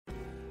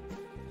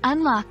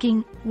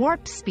Unlocking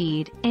warp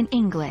speed in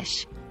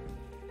English.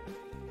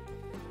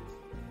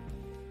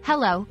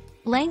 Hello,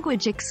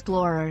 language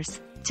explorers.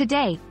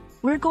 Today,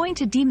 we're going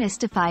to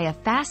demystify a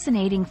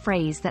fascinating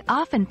phrase that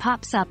often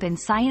pops up in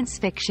science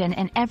fiction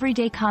and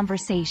everyday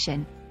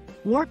conversation: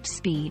 warp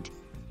speed.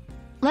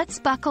 Let's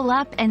buckle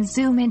up and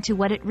zoom into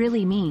what it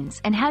really means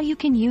and how you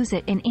can use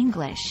it in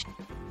English.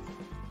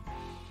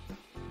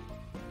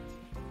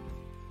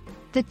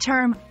 The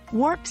term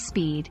warp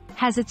speed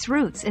has its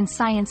roots in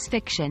science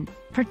fiction,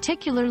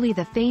 particularly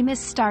the famous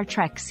Star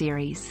Trek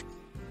series.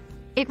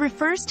 It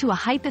refers to a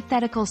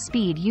hypothetical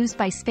speed used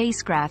by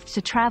spacecraft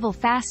to travel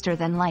faster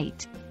than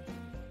light.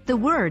 The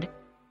word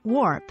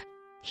warp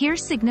here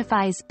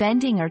signifies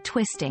bending or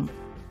twisting,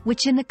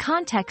 which in the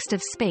context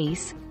of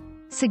space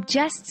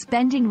suggests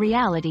bending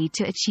reality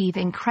to achieve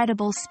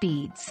incredible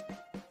speeds.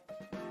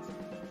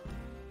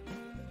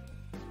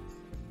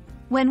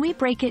 When we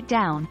break it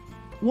down,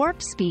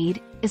 warp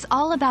speed is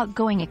all about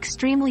going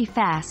extremely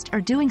fast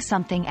or doing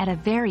something at a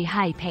very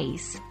high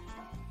pace.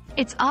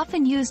 It's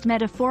often used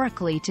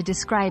metaphorically to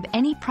describe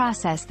any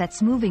process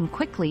that's moving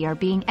quickly or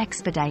being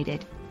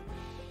expedited.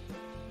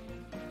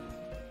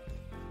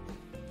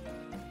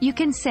 You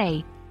can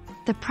say,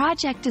 "The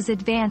project is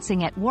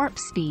advancing at warp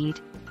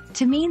speed,"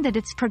 to mean that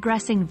it's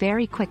progressing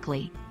very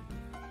quickly.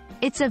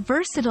 It's a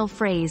versatile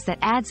phrase that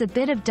adds a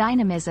bit of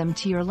dynamism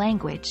to your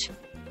language.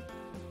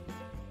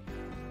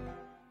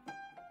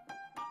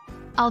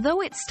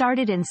 Although it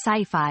started in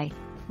sci-fi,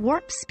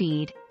 warp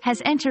speed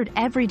has entered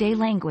everyday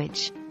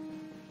language.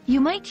 You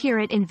might hear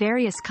it in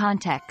various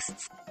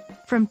contexts,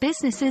 from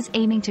businesses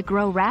aiming to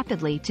grow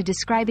rapidly to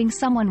describing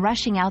someone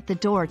rushing out the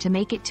door to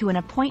make it to an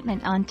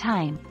appointment on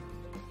time.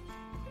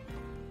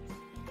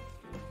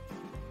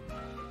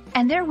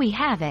 And there we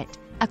have it,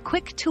 a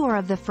quick tour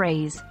of the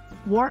phrase,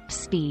 warp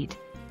speed.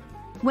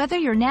 Whether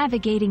you're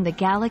navigating the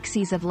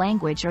galaxies of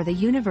language or the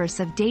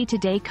universe of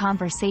day-to-day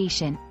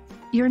conversation,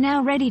 you're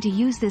now ready to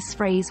use this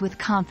phrase with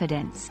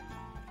confidence.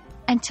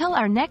 Until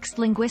our next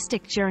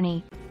linguistic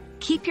journey,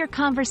 keep your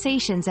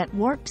conversations at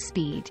warp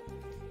speed.